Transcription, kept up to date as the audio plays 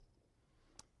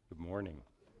morning.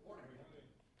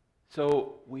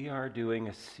 So we are doing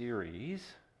a series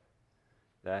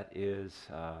that is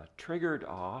triggered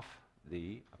off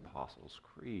the Apostles'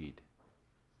 Creed.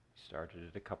 We started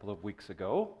it a couple of weeks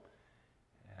ago,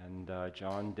 and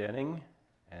John Denning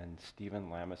and Stephen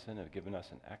Lamison have given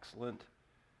us an excellent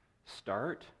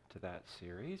start to that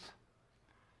series.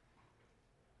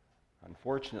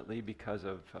 Unfortunately, because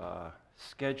of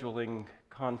scheduling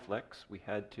conflicts, we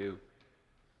had to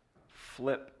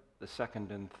flip the second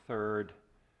and third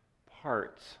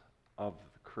parts of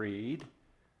the Creed.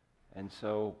 And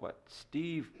so what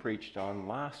Steve preached on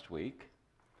last week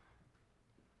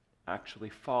actually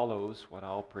follows what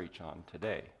I'll preach on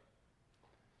today,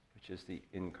 which is the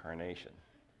incarnation.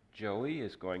 Joey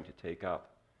is going to take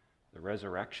up the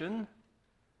resurrection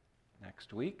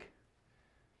next week.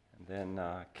 And then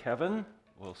Kevin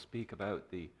will speak about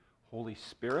the Holy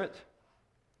Spirit.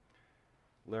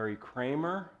 Larry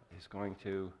Kramer is going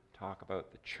to talk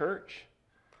about the church.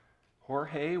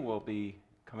 Jorge will be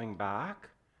coming back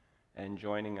and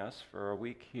joining us for a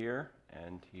week here,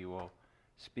 and he will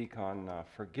speak on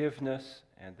forgiveness,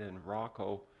 and then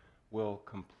Rocco will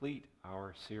complete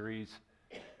our series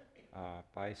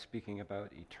by speaking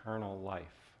about eternal life.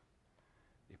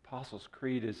 The Apostles'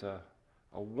 Creed is a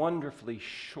wonderfully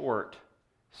short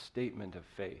statement of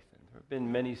faith, and there have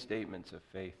been many statements of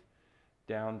faith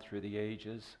down through the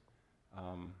ages.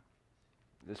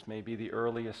 This may be the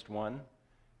earliest one.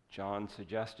 John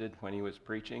suggested when he was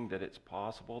preaching that it's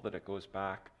possible that it goes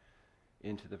back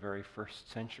into the very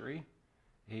first century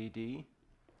AD.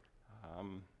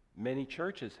 Many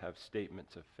churches have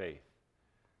statements of faith,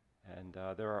 and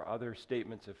there are other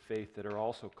statements of faith that are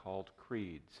also called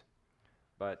creeds.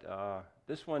 But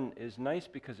this one is nice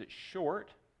because it's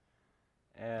short,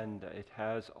 and it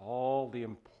has all the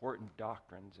important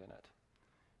doctrines in it.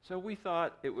 So we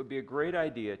thought it would be a great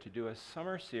idea to do a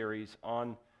summer series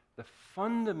on the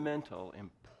fundamental,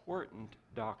 important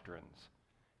doctrines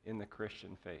in the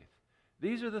Christian faith.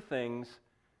 These are the things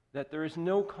that there is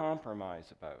no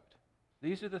compromise about.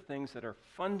 These are the things that are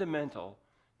fundamental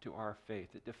to our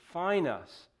faith, that define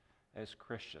us as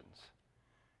Christians.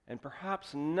 And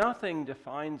perhaps nothing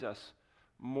defines us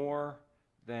more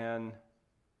than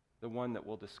the one that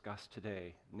we'll discuss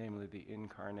today, namely the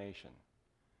incarnation.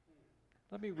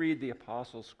 Let me read the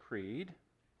Apostles' Creed.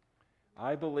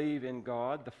 I believe in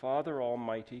God, the Father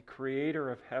Almighty,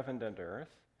 creator of heaven and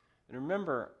earth. And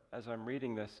remember, as I'm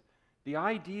reading this, the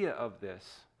idea of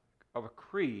a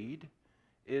creed,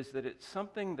 is that it's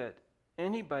something that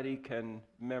anybody can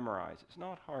memorize. It's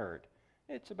not hard.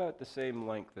 It's about the same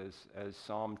length as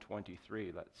Psalm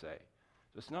 23, let's say.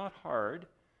 So it's not hard.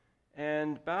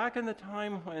 And back in the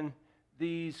time when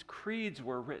these creeds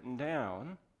were written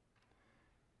down,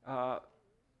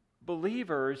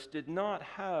 believers did not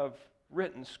have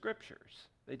written scriptures.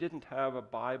 They didn't have a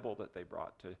Bible that they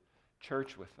brought to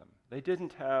church with them. They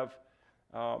didn't have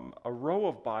a row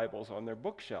of Bibles on their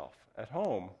bookshelf at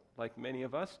home like many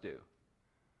of us do.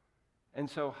 And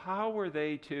so how were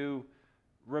they to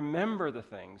remember the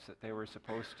things that they were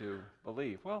supposed to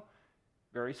believe? Well,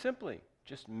 very simply,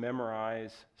 just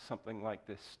memorize something like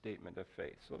this statement of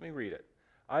faith. So let me read it.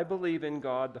 I believe in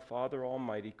God, the Father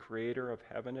Almighty, creator of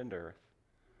heaven and earth.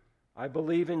 I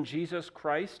believe in Jesus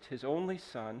Christ, his only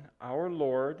Son, our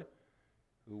Lord,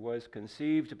 who was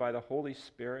conceived by the Holy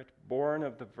Spirit, born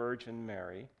of the Virgin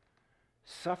Mary,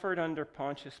 suffered under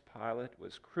Pontius Pilate,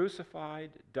 was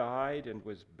crucified, died, and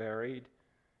was buried.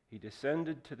 He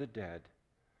descended to the dead.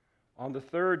 On the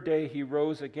third day he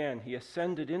rose again. He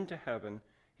ascended into heaven.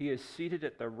 He is seated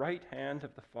at the right hand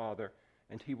of the Father,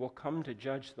 and he will come to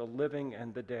judge the living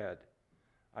and the dead.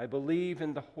 I believe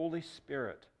in the Holy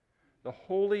Spirit, the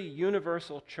holy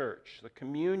universal church, the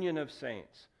communion of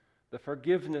saints, the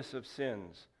forgiveness of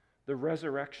sins, the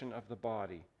resurrection of the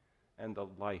body, and the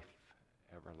life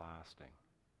everlasting.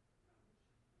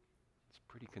 It's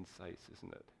pretty concise,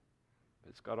 isn't it? But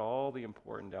it's got all the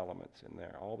important elements in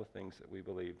there, all the things that we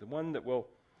believe. The one that we'll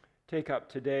take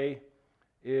up today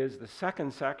is the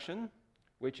second section,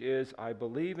 which is, I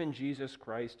believe in Jesus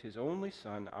Christ, his only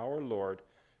Son, our Lord,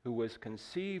 who was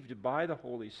conceived by the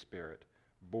Holy Spirit,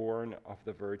 born of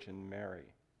the Virgin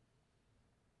Mary.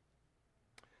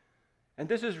 And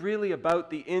this is really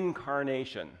about the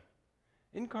incarnation.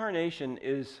 Incarnation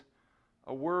is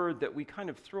a word that we kind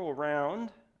of throw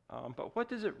around, but what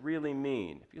does it really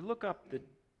mean? If you look up the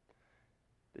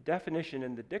definition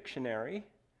in the dictionary,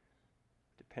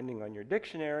 depending on your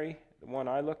dictionary, the one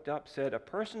I looked up said, a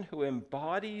person who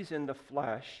embodies in the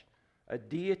flesh a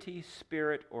deity,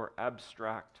 spirit, or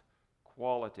abstract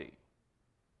quality.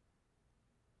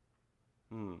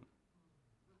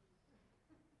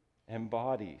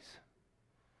 embodies.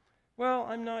 Well,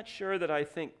 I'm not sure that I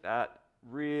think that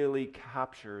really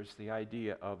captures the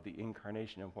idea of the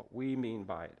incarnation and what we mean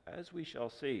by it, as we shall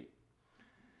see.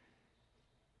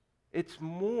 It's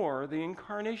more, the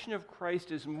incarnation of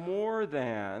Christ is more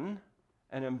than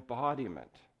an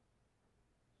embodiment.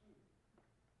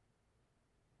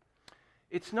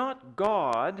 It's not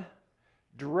God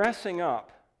dressing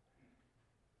up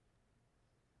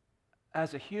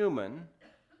as a human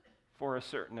for a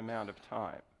certain amount of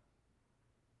time.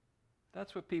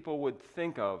 That's what people would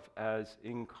think of as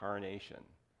incarnation.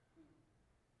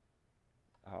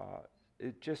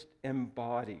 It just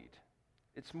embodied.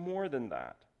 It's more than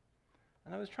that.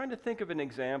 And I was trying to think of an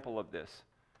example of this.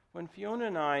 When Fiona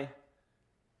and I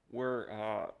were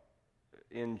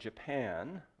in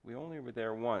Japan, we only were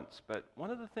there once, but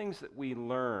one of the things that we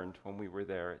learned when we were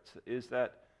there is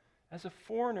that as a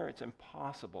foreigner, it's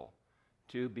impossible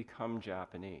to become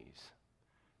Japanese.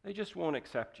 They just won't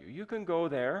accept you. You can go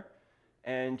there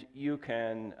and you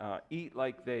can eat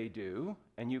like they do,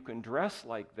 and you can dress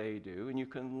like they do, and you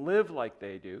can live like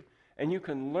they do, and you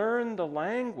can learn the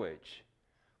language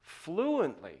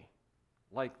fluently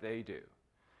like they do.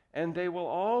 And they will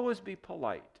always be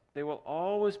polite. They will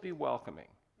always be welcoming.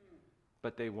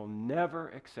 But they will never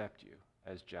accept you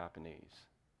as Japanese.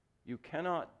 You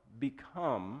cannot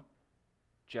become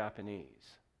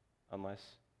Japanese unless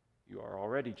you are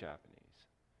already Japanese.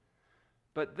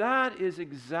 But that is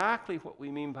exactly what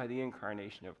we mean by the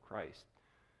incarnation of Christ.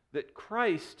 That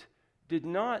Christ did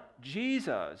not,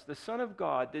 Jesus, the Son of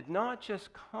God, did not just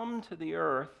come to the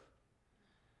earth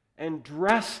and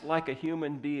dress like a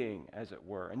human being, as it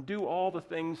were, and do all the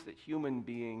things that human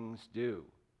beings do.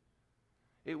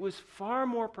 It was far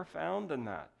more profound than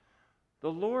that.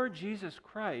 The Lord Jesus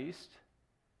Christ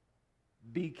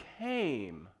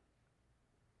became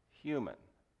human.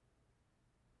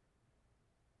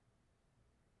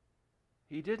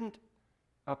 He didn't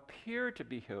appear to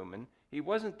be human. He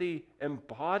wasn't the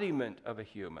embodiment of a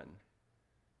human,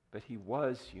 but he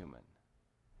was human.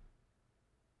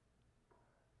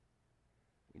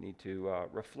 We need to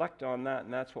reflect on that,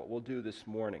 and that's what we'll do this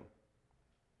morning.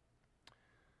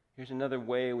 Here's another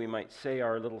way we might say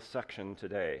our little section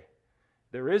today.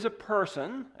 There is a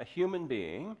person, a human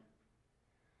being,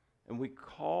 and we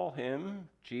call him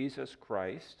Jesus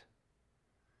Christ.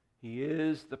 He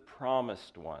is the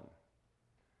promised one.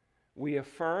 We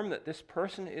affirm that this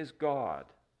person is God,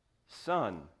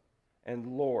 Son and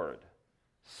Lord,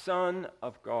 Son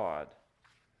of God.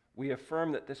 We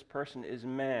affirm that this person is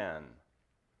man,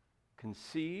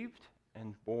 conceived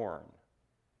and born,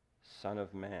 Son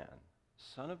of man,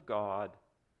 Son of God,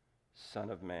 Son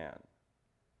of man.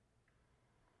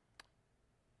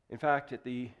 In fact,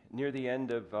 near the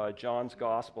end of John's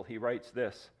Gospel, he writes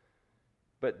this,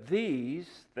 "But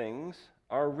these things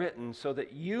are written so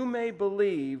that you may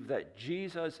believe that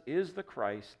Jesus is the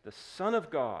Christ, the Son of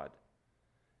God,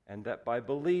 and that by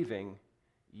believing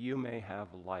you may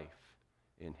have life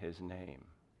in his name."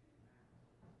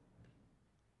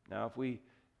 Now, if we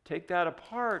take that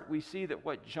apart, we see that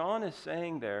what John is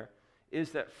saying there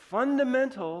is that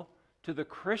fundamental to the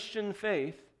Christian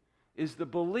faith is the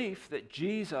belief that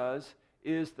Jesus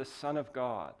is the Son of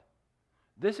God.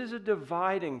 This is a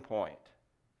dividing point.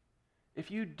 If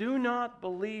you do not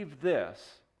believe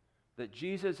this, that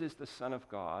Jesus is the Son of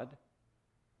God,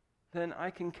 then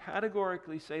I can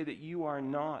categorically say that you are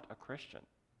not a Christian.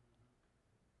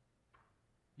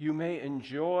 You may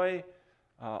enjoy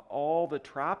all the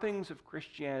trappings of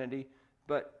Christianity,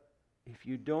 but if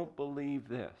you don't believe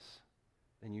this,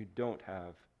 then you don't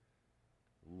have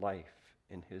life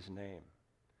in his name.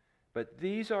 But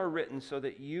these are written so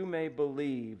that you may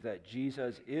believe that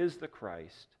Jesus is the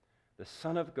Christ, the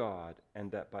Son of God,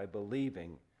 and that by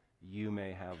believing you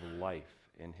may have life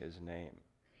in his name.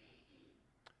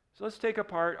 So let's take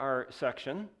apart our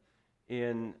section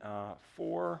in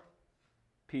 4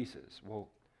 pieces. We'll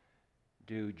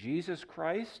do Jesus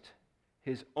Christ,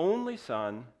 his only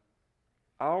Son,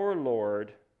 our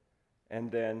Lord,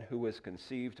 and then who was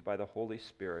conceived by the Holy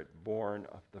Spirit, born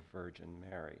of the Virgin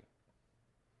Mary.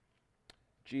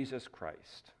 Jesus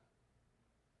Christ.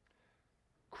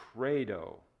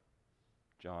 Credo,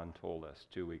 John told us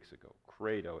 2 weeks ago.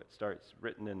 Credo. It starts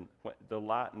written in the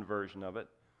Latin version of it,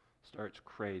 starts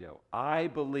credo. I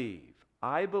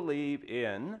believe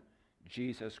in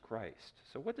Jesus Christ.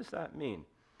 So what does that mean?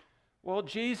 Well,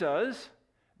 Jesus,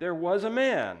 there was a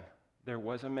man. There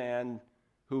was a man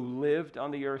who lived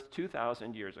on the earth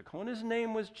 2,000 years ago, and his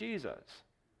name was Jesus.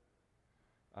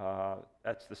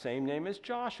 That's the same name as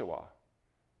Joshua.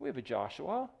 We have a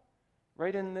Joshua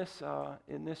right in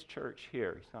this church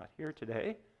here. He's not here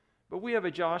today, But we have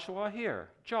a Joshua here.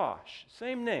 Josh,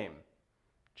 same name.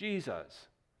 Jesus.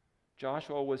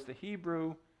 Joshua was the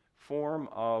Hebrew form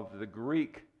of the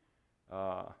Greek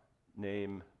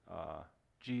name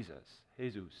Jesus,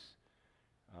 Jesus.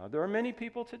 There are many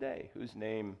people today whose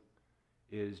name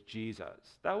is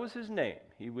Jesus. That was his name.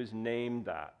 He was named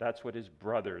that. That's what his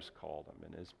brothers called him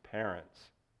and his parents.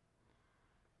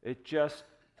 It just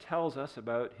tells us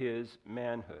about his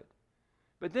manhood.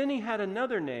 But then he had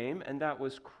another name, and that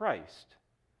was Christ.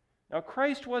 Now,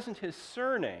 Christ wasn't his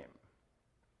surname.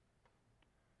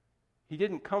 He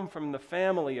didn't come from the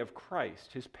family of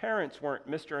Christ. His parents weren't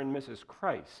Mr. and Mrs.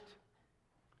 Christ,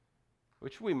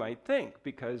 which we might think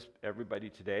because everybody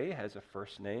today has a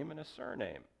first name and a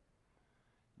surname.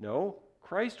 No,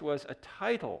 Christ was a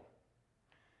title.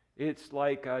 It's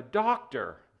like a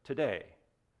doctor today.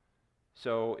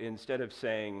 So instead of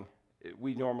saying,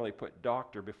 we normally put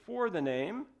doctor before the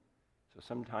name, so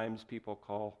sometimes people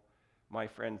call my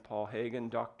friend Paul Hagen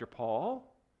Dr.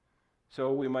 Paul.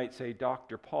 So we might say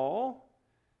Dr. Paul.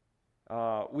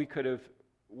 We could have,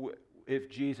 if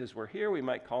Jesus were here, we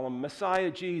might call him Messiah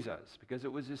Jesus because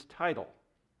it was his title.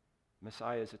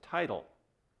 Messiah is a title.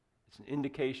 It's an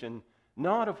indication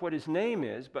not of what his name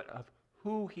is, but of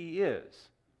who he is,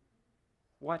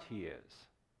 what he is.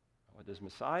 What does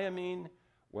Messiah mean?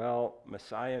 Well,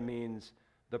 Messiah means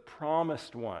the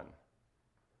promised one.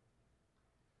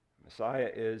 Messiah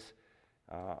is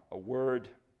a word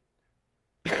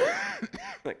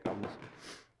that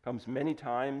comes many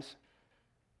times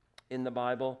in the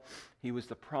Bible. He was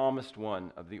the promised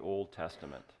one of the Old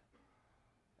Testament.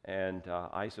 And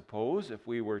I suppose if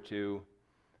we were to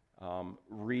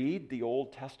read the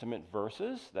Old Testament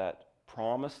verses that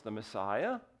promise the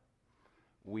Messiah,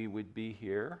 we would be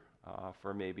here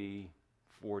for maybe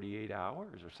 48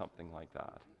 hours or something like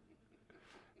that.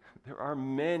 There are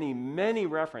many, many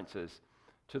references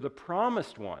to the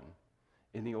promised one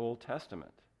in the Old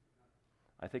Testament.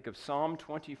 I think of Psalm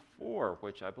 24,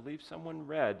 which I believe someone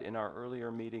read in our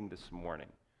earlier meeting this morning.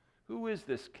 Who is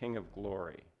this King of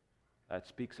glory? That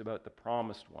speaks about the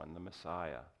promised one, the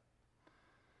Messiah.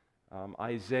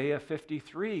 Isaiah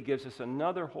 53 gives us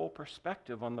another whole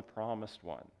perspective on the promised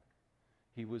one.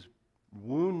 He was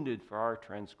wounded for our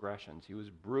transgressions. He was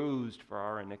bruised for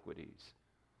our iniquities.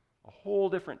 A whole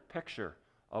different picture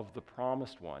of the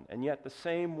promised one, and yet the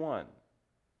same one.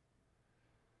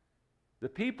 The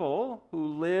people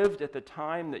who lived at the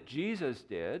time that Jesus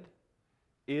did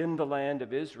in the land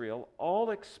of Israel all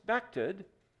expected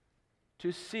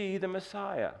to see the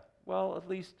Messiah. Well, at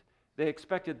least they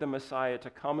expected the Messiah to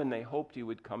come, and they hoped he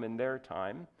would come in their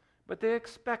time, but they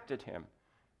expected him.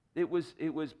 It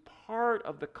was part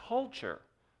of the culture,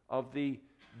 of the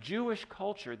Jewish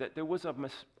culture, that there was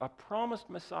a promised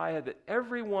Messiah that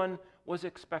everyone was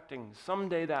expecting.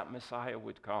 Someday that Messiah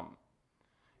would come.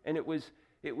 And it was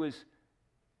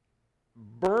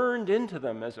burned into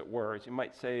them, as it were, as you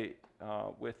might say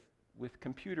with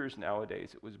computers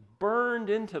nowadays. It was burned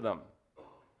into them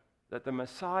that the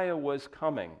Messiah was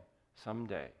coming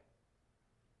someday.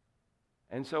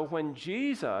 And so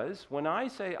when I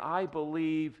say I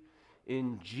believe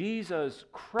in Jesus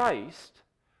Christ,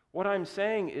 what I'm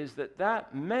saying is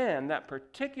that man, that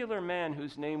particular man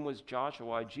whose name was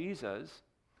Joshua, Jesus,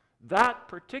 that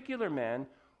particular man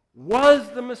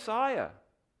was the Messiah.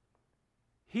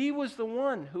 He was the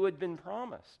one who had been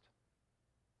promised.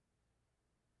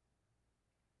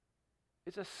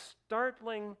 It's a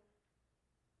startling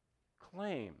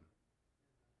claim,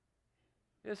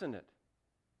 isn't it?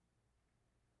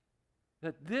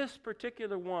 That this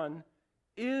particular one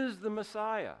is the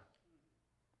Messiah.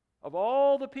 Of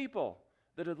all the people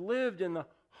that had lived in the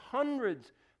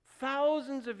hundreds,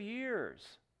 thousands of years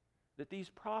that these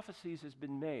prophecies has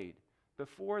been made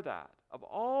before that, of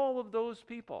all of those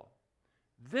people,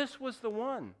 this was the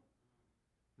one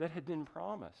that had been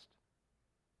promised.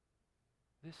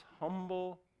 This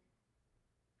humble,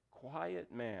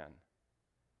 quiet man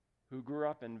who grew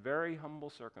up in very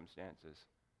humble circumstances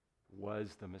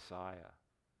was the Messiah.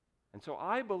 And so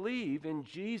I believe in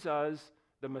Jesus,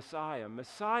 the Messiah,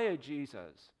 Messiah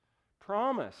Jesus,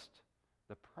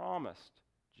 the promised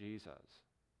Jesus.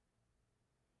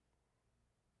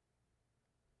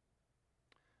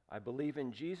 I believe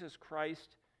in Jesus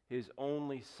Christ, his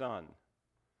only Son.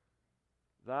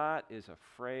 That is a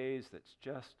phrase that's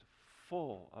just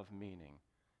full of meaning.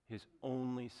 His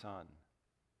only Son.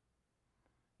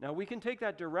 Now we can take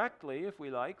that directly, if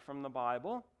we like, from the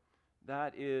Bible.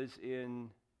 That is in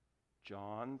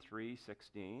John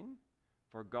 3:16.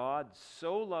 For God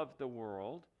so loved the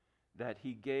world that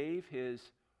he gave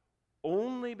his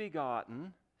only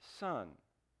begotten Son.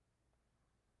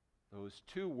 Those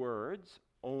two words,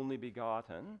 only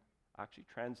begotten actually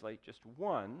translate just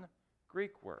one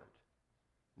Greek word.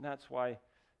 And that's why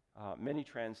many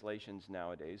translations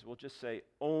nowadays will just say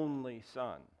only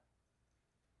Son.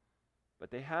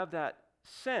 But they have that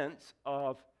sense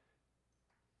of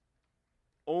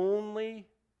only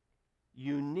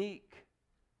unique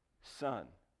Son.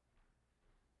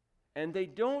 And they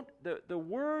don't, the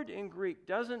word in Greek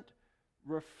doesn't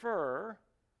refer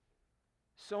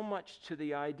so much to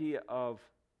the idea of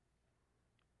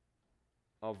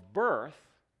birth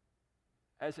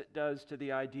as it does to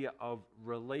the idea of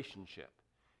relationship.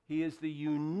 He is the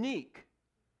unique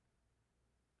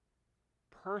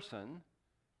person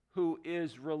who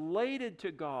is related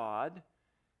to God,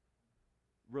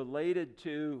 related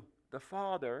to the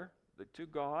Father, to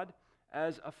God,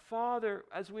 as a father,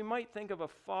 as we might think of a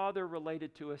father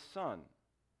related to a son.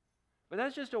 But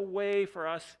that's just a way for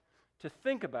us to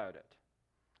think about it.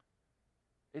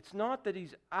 It's not that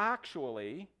he's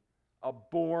actually a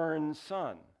born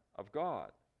son of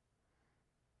God.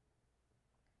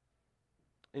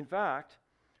 In fact,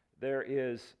 there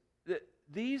is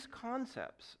these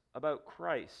concepts about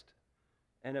Christ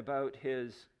and about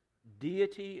his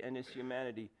deity and his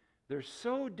humanity, they're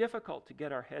so difficult to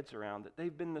get our heads around that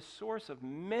they've been the source of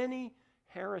many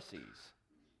heresies,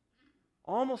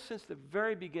 almost since the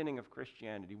very beginning of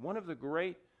Christianity. One of the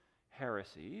great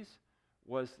heresies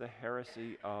was the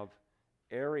heresy of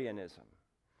Arianism.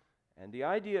 And the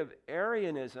idea of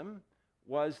Arianism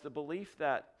was the belief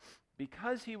that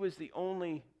because he was the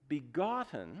only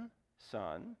begotten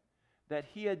Son, that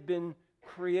he had been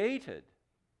created,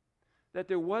 that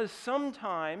there was some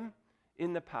time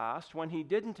in the past when he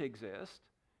didn't exist,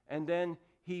 and then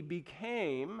he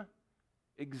became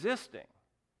existing.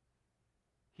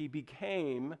 He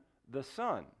became the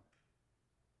Son.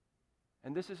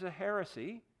 And this is a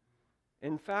heresy.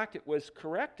 In fact, it was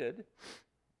corrected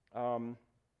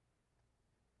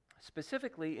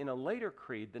specifically in a later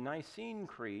creed, the Nicene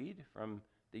Creed from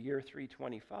the year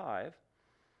 325,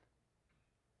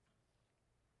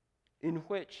 in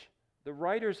which the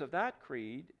writers of that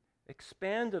creed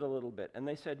expanded a little bit, and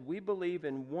they said, we believe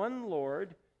in one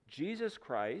Lord, Jesus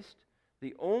Christ,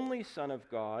 the only Son of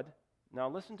God, now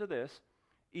listen to this,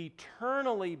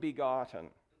 eternally begotten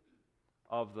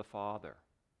of the Father.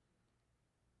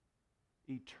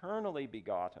 Eternally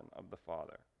begotten of the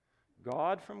Father.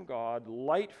 God from God,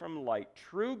 light from light,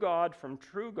 true God from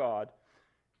true God,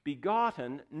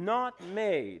 begotten, not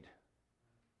made,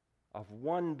 of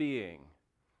one being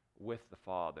with the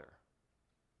Father.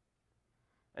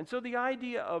 And so the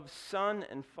idea of Son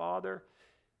and Father,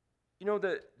 you know,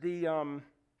 the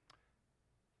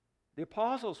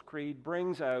Apostles' Creed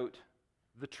brings out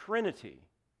the Trinity.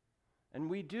 And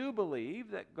we do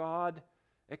believe that God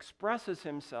expresses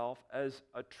himself as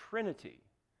a Trinity.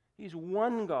 He's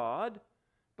one God,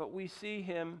 but we see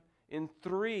him in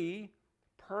three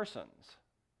persons.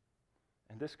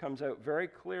 And this comes out very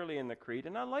clearly in the Creed.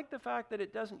 And I like the fact that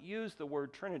it doesn't use the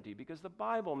word Trinity, because the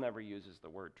Bible never uses the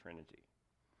word Trinity.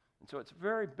 And so it's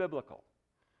very biblical.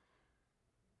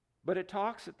 But it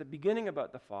talks at the beginning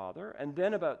about the Father, and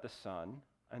then about the Son,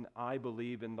 and I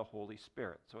believe in the Holy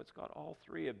Spirit. So it's got all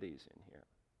three of these in here.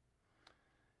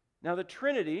 Now the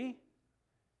Trinity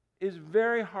is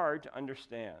very hard to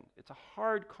understand. It's a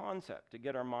hard concept to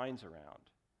get our minds around.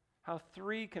 How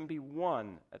three can be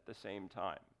one at the same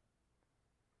time.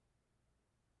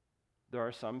 There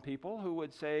are some people who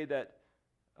would say that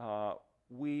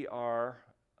we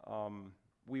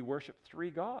worship three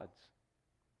gods.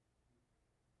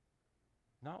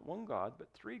 Not one God, but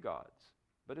three gods.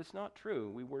 But it's not true.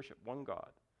 We worship one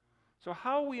God. So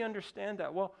how we understand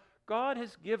that? Well, God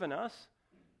has given us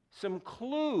some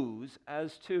clues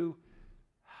as to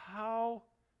how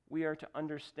we are to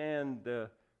understand the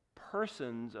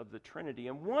persons of the Trinity.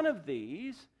 And one of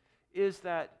these is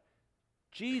that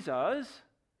Jesus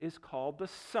is called the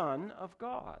Son of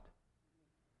God.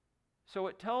 So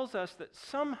it tells us that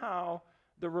somehow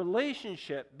the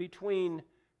relationship between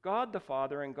God the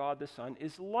Father and God the Son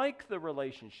is like the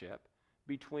relationship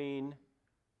between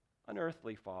an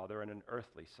earthly father and an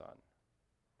earthly son.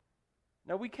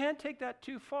 Now, we can't take that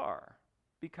too far,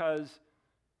 because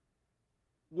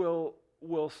we'll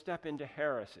step into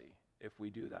heresy if we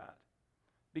do that.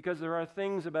 Because there are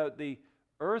things about the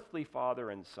earthly father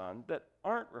and son that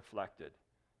aren't reflected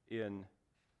in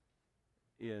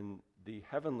the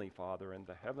heavenly Father and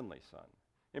the heavenly Son.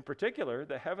 In particular,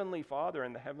 the heavenly Father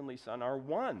and the heavenly Son are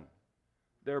one.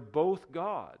 They're both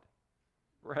God.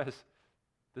 Whereas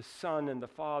the Son and the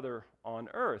Father on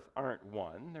earth aren't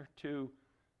one. They're two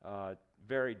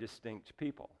very distinct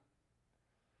people.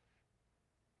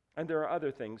 And there are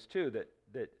other things too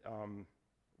that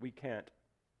we can't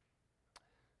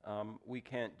we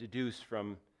can't deduce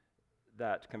from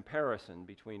that comparison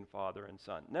between Father and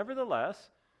Son. Nevertheless,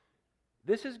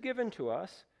 this is given to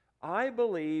us. I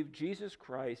believe in Jesus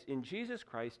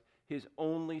Christ, his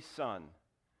only Son.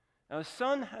 Now, a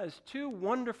son has two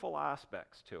wonderful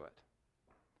aspects to it.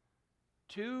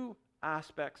 Two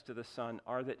aspects to the Son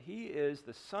are that he is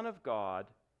the Son of God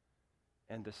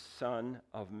and the Son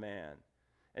of man.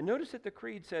 And notice that the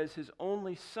Creed says his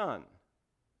only Son.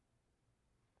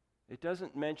 It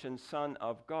doesn't mention Son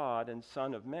of God and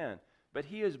Son of man, but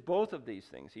he is both of these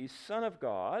things. He's Son of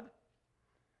God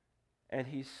and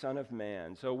he's Son of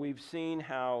man. So we've seen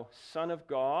how Son of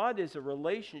God is a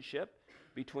relationship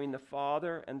between the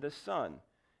Father and the Son.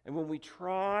 And when we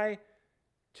try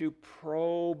to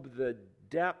probe the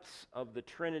depths of the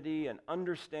Trinity and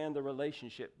understand the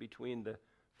relationship between the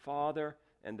Father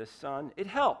and the Son, it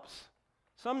helps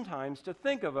sometimes to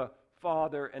think of a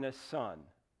Father and a Son.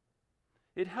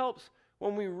 It helps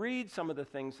when we read some of the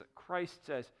things that Christ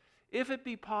says, if it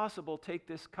be possible, take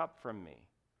this cup from me.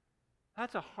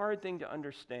 That's a hard thing to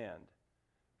understand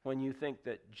when you think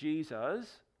that Jesus,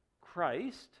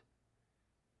 Christ,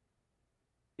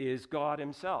 is God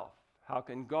himself. How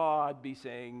can God be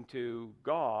saying to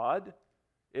God,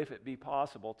 if it be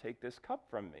possible, take this cup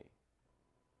from me?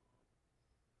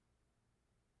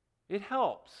 It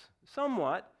helps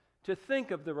somewhat to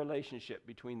think of the relationship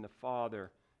between the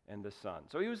Father and the Son.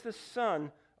 So he was the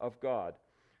Son of God.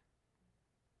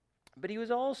 But he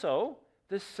was also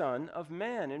the Son of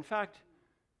man. In fact,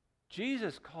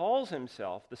 Jesus calls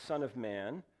himself the Son of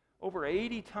Man over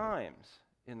 80 times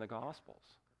in the Gospels.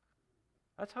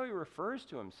 That's how he refers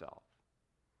to himself.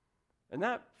 And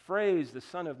that phrase, the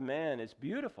Son of Man, is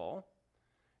beautiful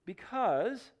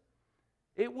because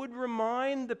it would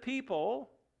remind the people,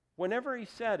 whenever he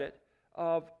said it,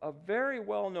 of a very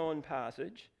well-known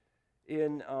passage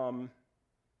in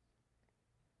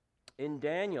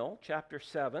Daniel chapter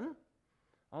 7.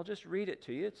 I'll just read it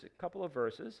to you. It's a couple of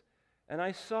verses. And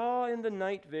I saw in the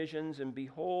night visions, and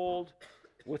behold,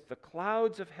 with the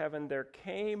clouds of heaven there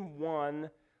came one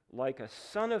like a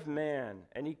son of man,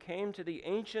 and he came to the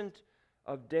Ancient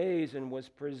of Days and was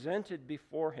presented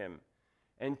before him.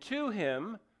 And to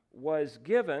him was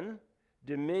given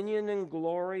dominion and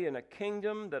glory and a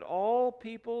kingdom that all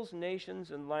peoples,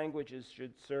 nations, and languages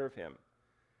should serve him.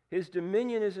 His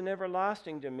dominion is an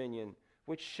everlasting dominion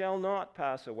which shall not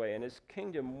pass away, and his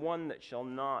kingdom one that shall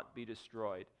not be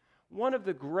destroyed. One of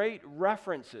the great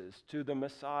references to the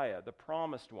Messiah, the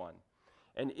promised one.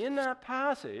 And in that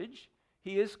passage,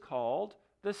 he is called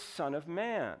the Son of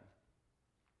Man.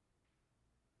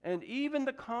 And even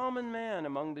the common man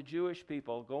among the Jewish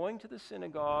people going to the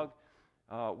synagogue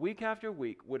week after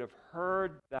week would have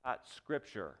heard that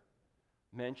scripture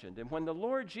mentioned. And when the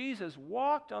Lord Jesus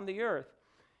walked on the earth,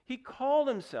 he called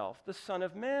himself the Son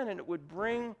of Man, and it would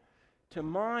bring to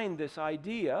mind this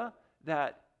idea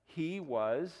that he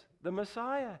was the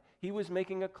Messiah. He was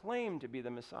making a claim to be the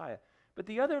Messiah. But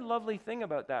the other lovely thing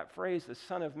about that phrase, the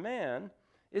Son of Man,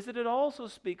 is that it also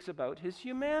speaks about his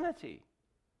humanity.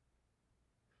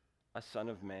 A son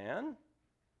of man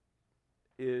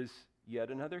is yet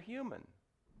another human,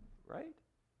 right?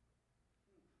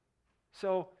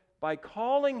 So by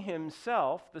calling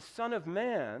himself the Son of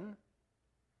Man,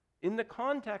 in the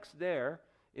context there,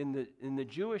 in the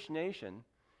Jewish nation,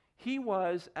 he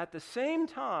was at the same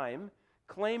time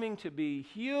claiming to be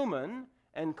human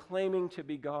and claiming to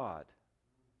be God.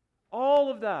 All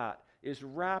of that is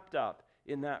wrapped up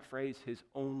in that phrase, his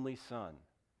only Son.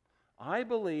 I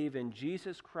believe in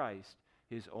Jesus Christ,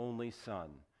 his only Son,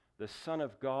 the Son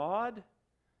of God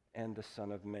and the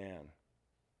Son of Man.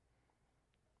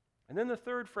 And then the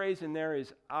third phrase in there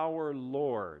is our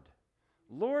Lord.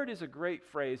 Lord is a great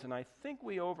phrase, and I think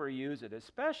we overuse it,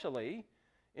 especially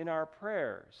in our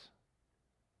prayers.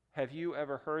 Have you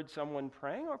ever heard someone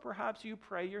praying, or perhaps you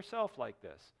pray yourself like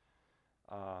this?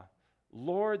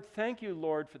 Lord, thank you,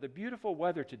 Lord, for the beautiful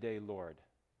weather today, Lord.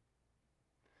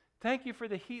 Thank you for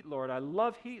the heat, Lord. I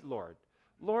love heat, Lord.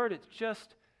 Lord, it's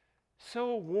just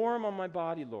so warm on my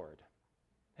body, Lord.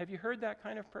 Have you heard that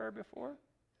kind of prayer before?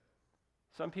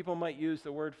 Some people might use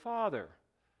the word Father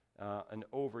and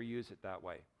overuse it that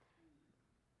way.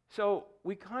 So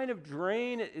we kind of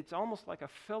drain it. It's almost like a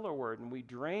filler word, and we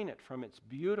drain it from its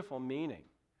beautiful meaning.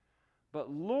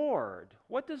 But Lord,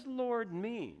 what does Lord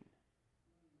mean?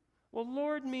 Well,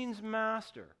 Lord means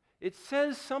master. It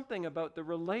says something about the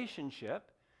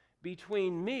relationship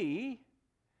between me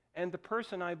and the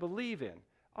person I believe in.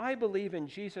 I believe in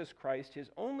Jesus Christ, his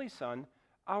only Son,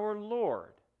 our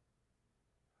Lord.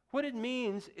 What it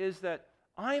means is that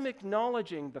I'm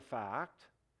acknowledging the fact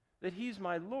that he's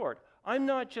my Lord. I'm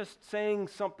not just saying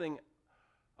something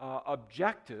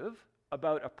objective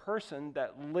about a person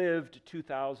that lived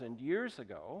 2,000 years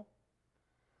ago.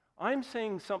 I'm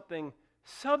saying something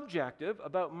subjective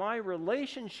about my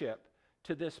relationship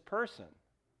to this person.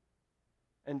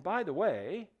 And by the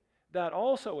way, that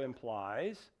also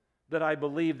implies that I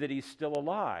believe that he's still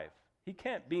alive. He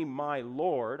can't be my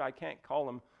Lord. I can't call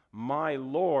him my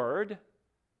Lord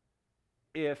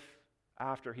if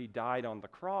after he died on the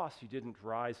cross he didn't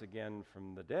rise again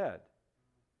from the dead.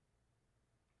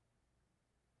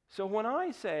 So when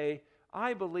I say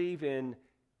I believe in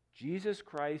Jesus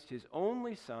Christ, his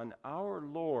only Son, our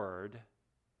Lord,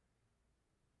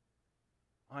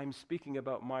 I'm speaking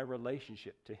about my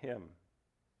relationship to him.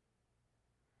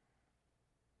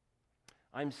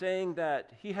 I'm saying that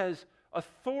he has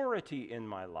authority in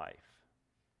my life.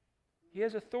 He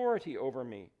has authority over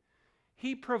me.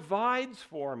 He provides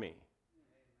for me.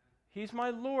 He's my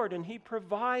Lord and he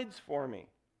provides for me.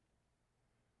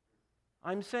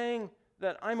 I'm saying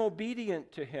that I'm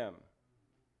obedient to him.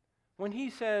 When he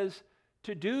says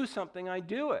to do something, I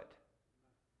do it.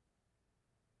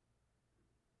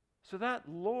 So that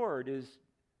word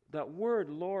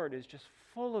Lord is just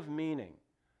full of meaning.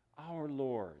 Our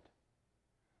Lord.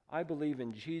 I believe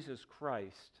in Jesus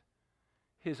Christ,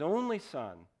 his only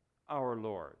Son, our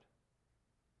Lord.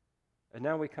 And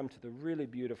now we come to the really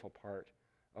beautiful part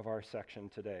of our section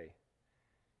today.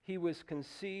 He was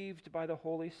conceived by the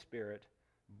Holy Spirit,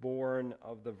 born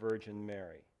of the Virgin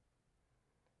Mary.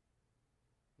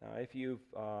 Now, if you've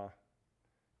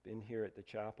been here at the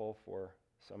chapel for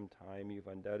some time, you've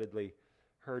undoubtedly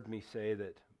heard me say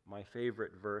that my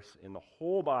favorite verse in the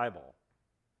whole Bible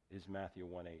is Matthew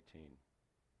 1:18.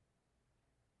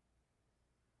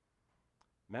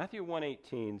 Matthew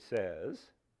 1:18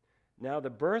 says, "Now the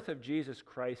birth of Jesus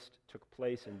Christ took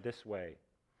place in this way.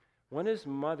 When his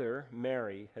mother,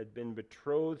 Mary, had been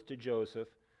betrothed to Joseph,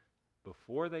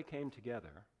 before they came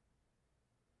together,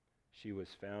 she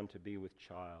was found to be with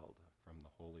child from the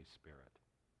Holy Spirit."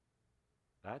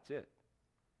 That's it.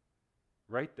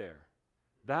 Right there.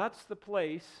 That's the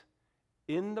place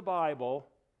in the Bible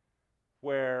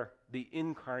where the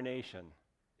incarnation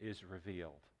is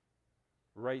revealed.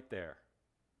 Right there.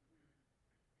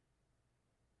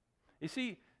 You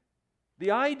see, the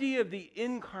idea of the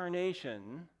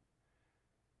incarnation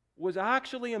was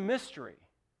actually a mystery.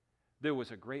 There was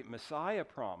a great Messiah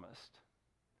promised,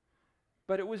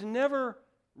 but it was never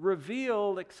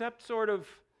revealed except sort of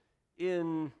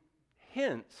in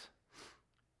hints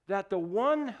that the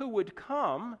one who would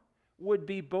come would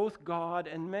be both God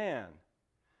and man.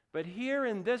 But here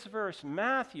in this verse,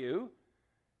 Matthew,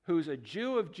 who's a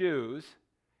Jew of Jews,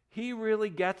 he really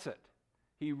gets it.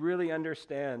 He really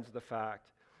understands the fact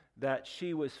that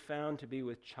she was found to be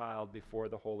with child before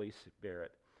the Holy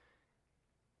Spirit.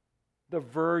 The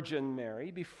Virgin Mary,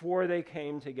 before they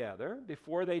came together,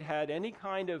 before they'd had any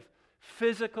kind of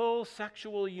physical,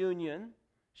 sexual union,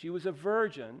 she was a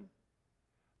virgin.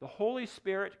 The Holy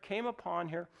Spirit came upon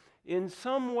her in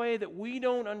some way that we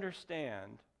don't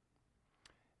understand.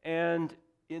 And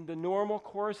in the normal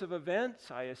course of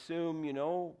events, I assume,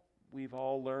 we've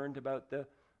all learned about the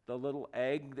little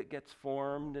egg that gets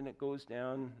formed and it goes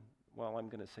down. Well, I'm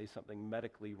going to say something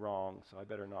medically wrong, so I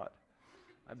better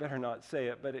not say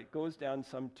it, but it goes down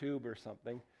some tube or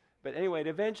something. But anyway, it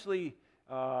eventually,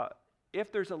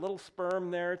 if there's a little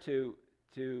sperm there to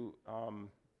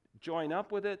join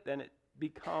up with it, then it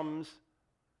becomes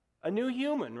a new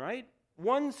human, right?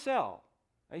 One cell,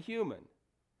 a human.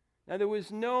 Now, there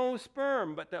was no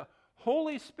sperm, but the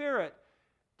Holy Spirit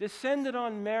descended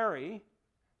on Mary.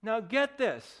 Now, get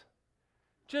this.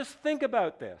 Just think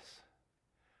about this.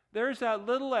 There's that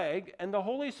little egg, and the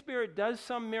Holy Spirit does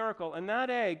some miracle, and that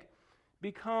egg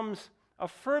becomes a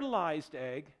fertilized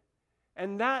egg,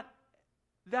 and that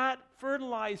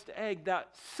fertilized egg,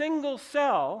 that single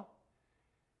cell,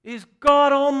 is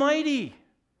God Almighty.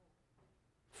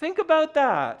 Think about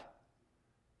that.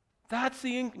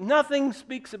 Nothing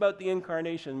speaks about the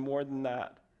incarnation more than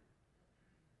that.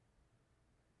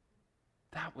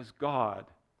 That was God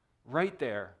right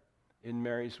there in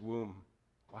Mary's womb.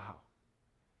 Wow.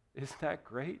 Isn't that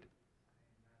great?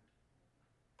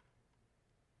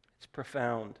 It's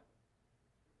profound.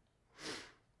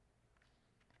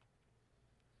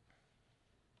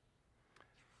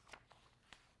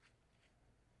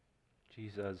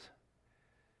 Jesus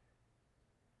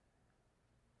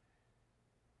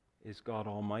is God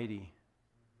Almighty.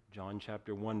 John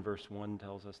chapter 1 verse 1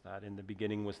 tells us that. In the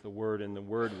beginning was the Word, and the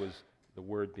Word was, the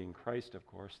Word being Christ, of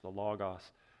course, the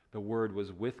Logos. The Word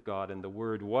was with God, and the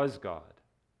Word was God.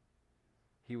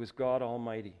 He was God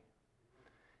Almighty.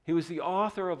 He was the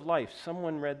author of life.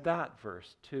 Someone read that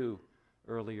verse too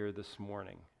earlier this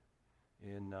morning.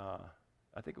 in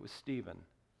I think it was Stephen,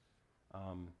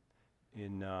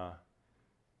 in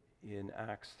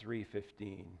Acts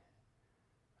 3:15.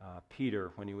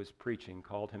 Peter, when he was preaching,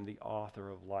 called him the author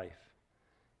of life.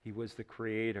 He was the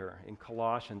creator. In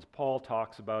Colossians, Paul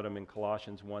talks about him in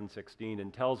Colossians 1:16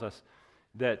 and tells us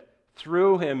that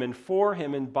through him and for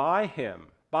him and by him,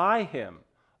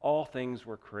 all things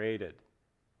were created.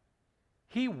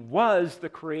 He was the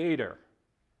creator.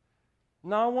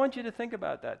 Now I want you to think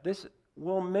about that. This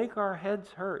will make our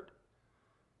heads hurt.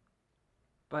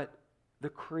 But the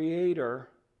creator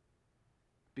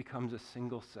becomes a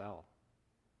single cell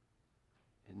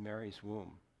in Mary's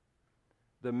womb.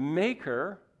 The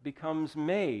maker becomes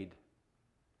made.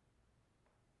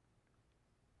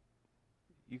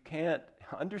 You can't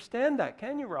understand that,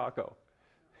 can you, Rocco?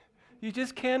 You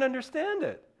just can't understand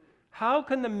it. How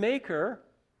can the maker,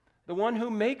 the one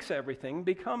who makes everything,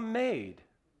 become made?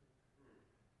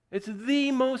 It's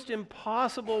the most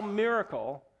impossible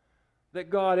miracle that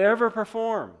God ever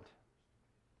performed.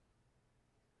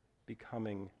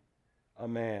 Becoming a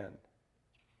man.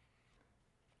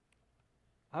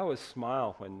 I always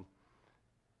smile when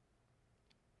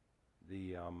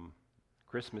the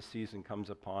Christmas season comes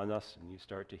upon us and you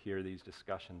start to hear these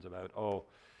discussions about, oh,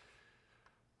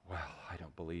 well, I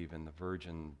don't believe in the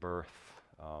virgin birth.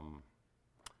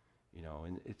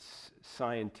 And it's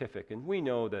scientific, and we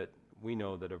know that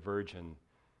a virgin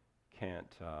can't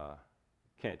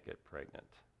get pregnant.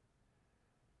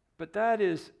 But that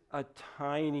is a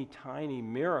tiny, tiny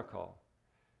miracle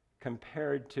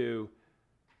compared to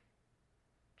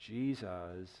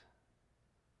Jesus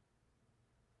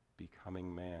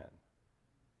becoming man.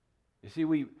 You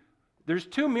see, there's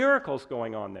two miracles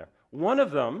going on there. One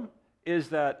of them is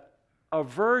that a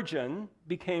virgin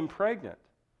became pregnant.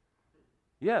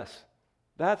 Yes,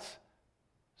 that's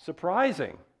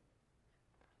surprising.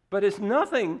 But it's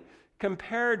nothing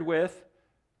compared with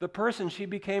the person she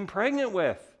became pregnant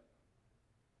with,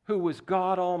 who was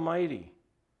God Almighty.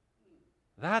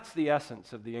 That's the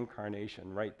essence of the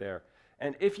incarnation right there.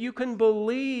 And if you can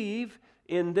believe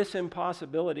in this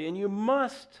impossibility, and you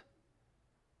must,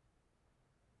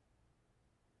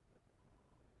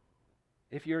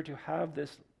 if you're to have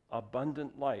this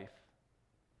abundant life,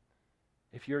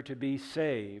 if you're to be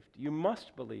saved, you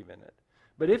must believe in it.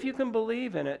 But if you can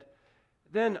believe in it,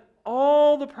 then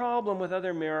all the problem with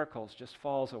other miracles just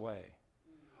falls away.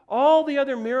 All the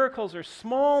other miracles are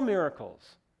small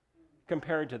miracles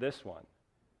compared to this one.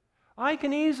 I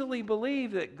can easily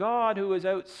believe that God, who is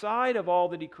outside of all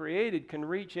that He created, can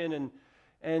reach in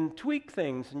and tweak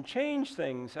things and change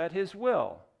things at His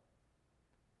will.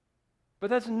 But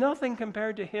that's nothing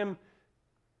compared to Him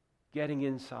getting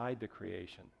inside the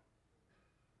creation,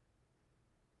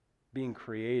 being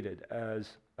created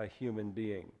as a human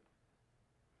being.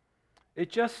 It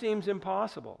just seems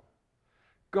impossible.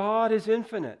 God is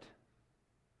infinite.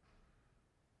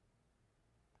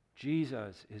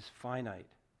 Jesus is finite.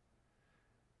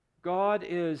 God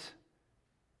is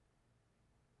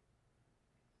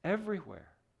everywhere.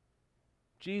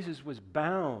 Jesus was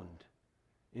bound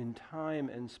in time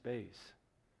and space.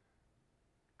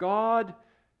 God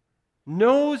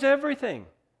knows everything.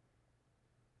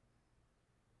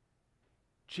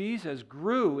 Jesus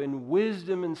grew in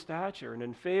wisdom and stature and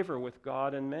in favor with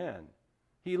God and man.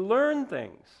 He learned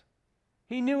things.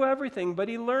 He knew everything, but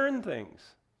He learned things.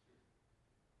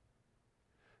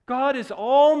 God is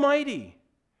almighty,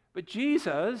 but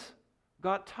Jesus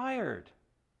got tired.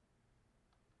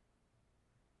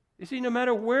 You see, no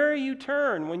matter where you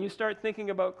turn when you start thinking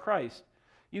about Christ,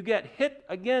 you get hit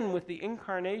again with the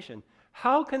incarnation.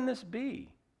 How can this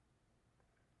be?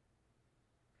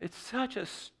 It's such a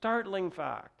startling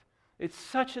fact. It's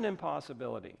such an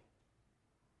impossibility.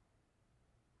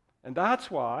 And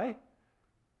that's why,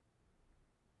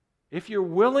 if you're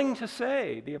willing to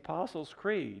say the Apostles'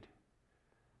 Creed,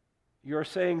 you're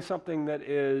saying something that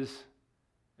is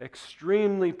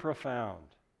extremely profound.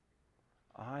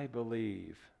 I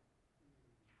believe.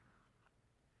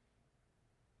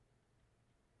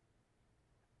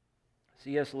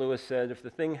 C.S. Lewis said, if the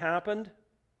thing happened,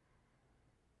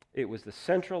 it was the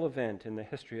central event in the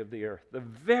history of the earth, the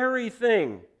very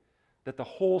thing that the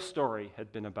whole story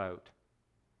had been about.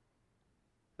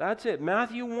 That's it.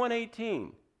 Matthew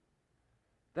 1:18.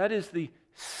 That is the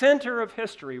center of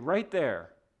history right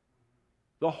there.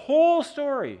 The whole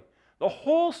story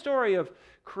of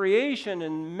creation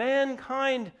and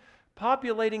mankind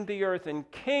populating the earth and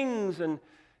kings and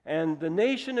the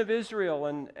nation of Israel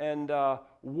and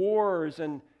wars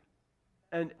and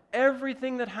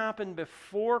everything that happened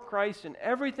before Christ and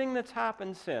everything that's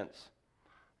happened since.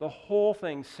 The whole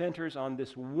thing centers on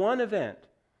this one event,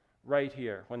 right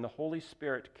here when the Holy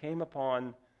Spirit came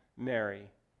upon Mary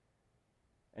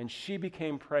and she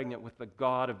became pregnant with the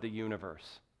God of the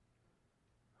universe.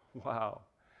 Wow,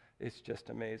 it's just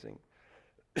amazing.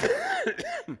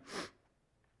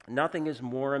 Nothing is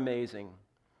more amazing,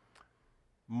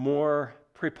 more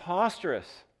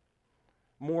preposterous,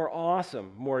 more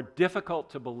awesome, more difficult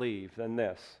to believe than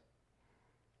this.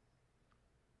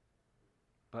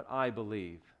 But I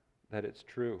believe that it's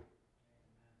true.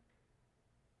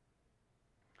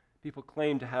 People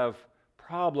claim to have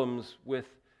problems with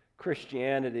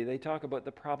Christianity. They talk about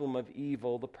the problem of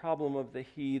evil, the problem of the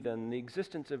heathen, the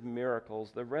existence of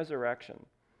miracles, the resurrection.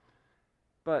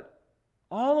 But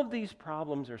all of these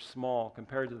problems are small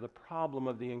compared to the problem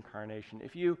of the incarnation.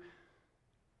 If you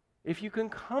can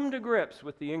come to grips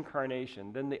with the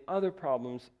incarnation, then the other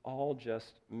problems all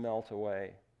just melt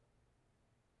away.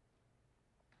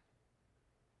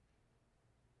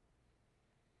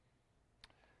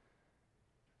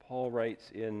 Paul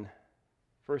writes in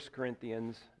 2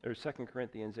 Corinthians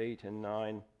 8 and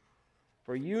 9,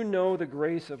 "For you know the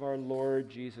grace of our Lord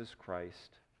Jesus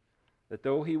Christ, that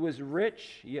though he was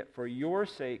rich, yet for your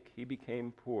sake he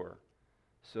became poor,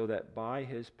 so that by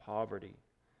his poverty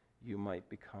you might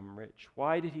become rich."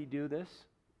 Why did he do this?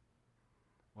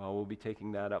 Well, we'll be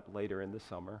taking that up later in the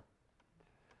summer.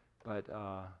 But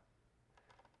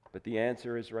the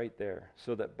answer is right there,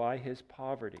 so that by his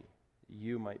poverty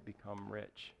you might become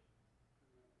rich.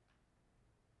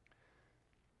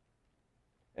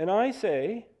 And I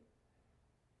say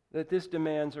that this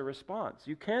demands a response.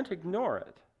 You can't ignore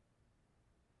it.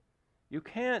 You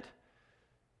can't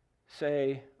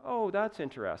say, "Oh, that's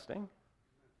interesting."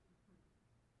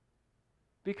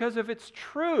 Because if it's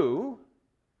true,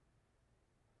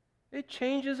 it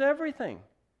changes everything.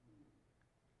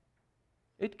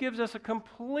 It gives us a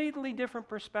completely different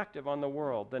perspective on the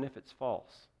world than if it's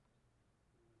false.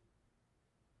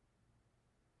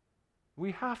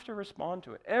 We have to respond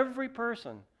to it. Every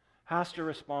person has to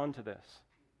respond to this.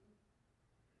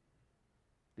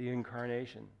 The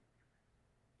incarnation.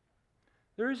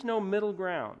 There is no middle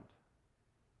ground.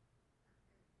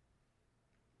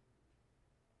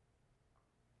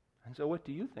 And so what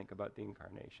do you think about the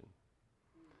incarnation?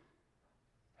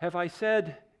 Have I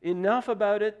said enough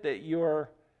about it that you're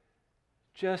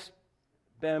just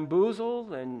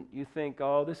bamboozled and you think,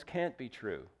 "Oh, this can't be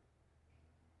true"?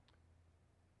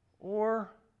 Or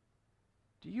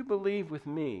do you believe with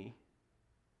me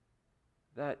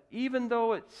that even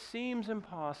though it seems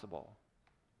impossible,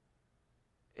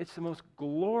 it's the most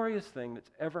glorious thing that's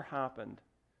ever happened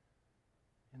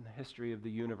in the history of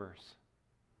the universe?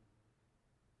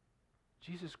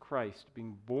 Jesus Christ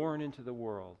being born into the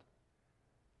world.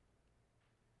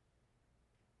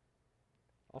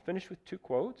 I'll finish with two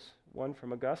quotes, one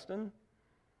from Augustine.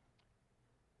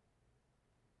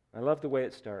 I love the way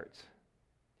it starts.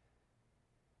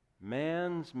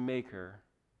 "Man's maker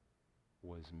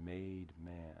was made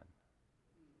man."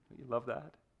 You love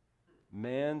that?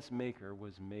 Man's maker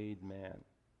was made man.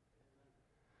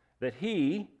 That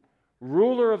he,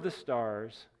 ruler of the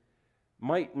stars,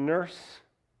 might nurse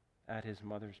at his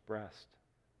mother's breast.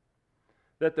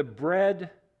 That the bread,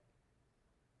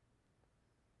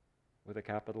 with a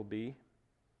capital B,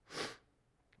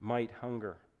 might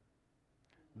hunger.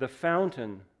 The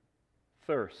fountain,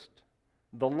 thirst.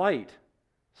 The light,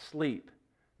 sleep.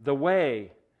 The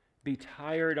way, be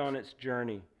tired on its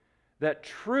journey. That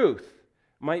truth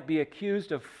might be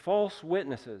accused of false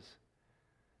witnesses.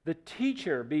 The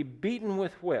teacher be beaten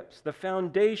with whips. The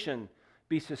foundation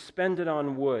be suspended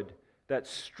on wood. That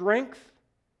strength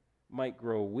might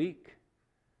grow weak.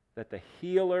 That the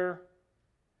healer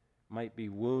might be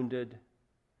wounded.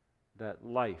 That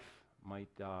life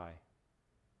might die.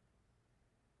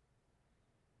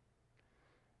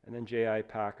 And then J.I.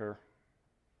 Packer,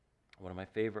 one of my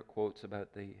favorite quotes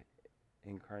about the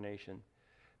incarnation.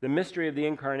 "The mystery of the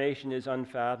incarnation is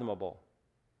unfathomable.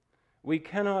 We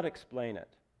cannot explain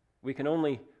it. We can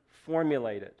only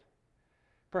formulate it.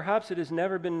 Perhaps it has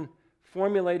never been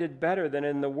formulated better than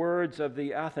in the words of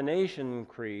the Athanasian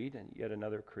Creed," and yet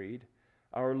another creed.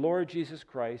 "Our Lord Jesus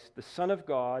Christ, the Son of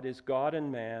God, is God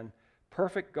and man,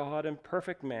 perfect God and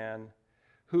perfect man,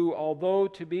 who, although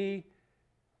he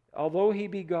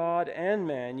be God and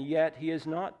man, yet he is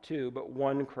not two, but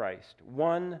one Christ.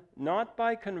 One, not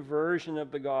by conversion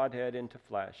of the Godhead into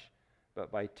flesh, but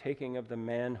by taking of the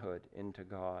manhood into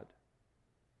God."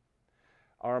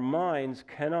 Our minds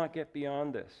cannot get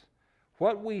beyond this.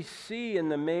 What we see in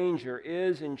the manger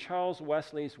is, in Charles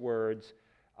Wesley's words,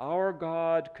 "Our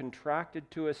God contracted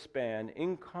to a span,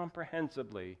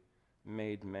 incomprehensibly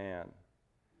made man."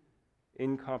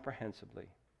 Incomprehensibly.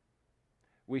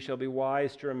 we shall be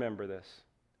wise to remember this,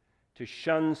 to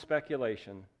shun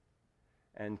speculation,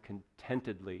 and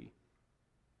contentedly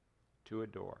to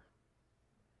adore.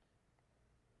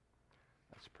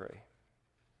 Let's pray.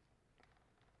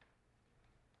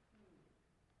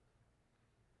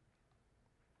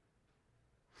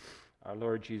 Our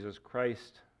Lord Jesus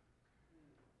Christ,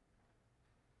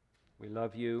 we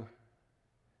love you,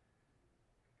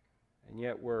 and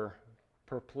yet we're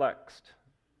perplexed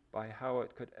by how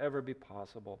it could ever be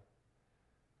possible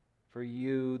for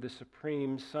you, the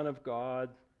supreme Son of God,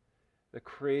 the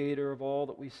creator of all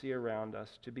that we see around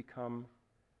us, to become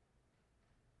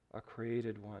a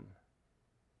created one,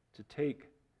 to take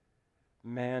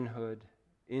manhood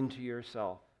into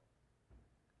yourself,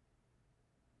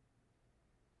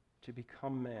 to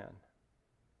become man.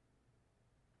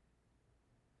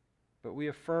 But we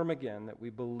affirm again that we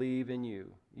believe in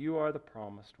you. You are the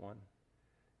promised one.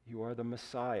 You are the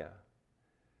Messiah.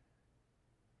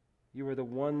 You are the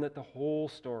one that the whole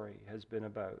story has been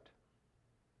about.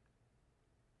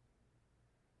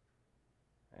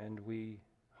 And we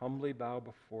humbly bow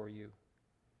before you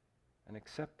and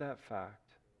accept that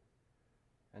fact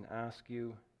and ask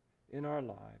you in our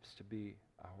lives to be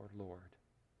our Lord.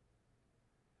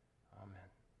 Amen.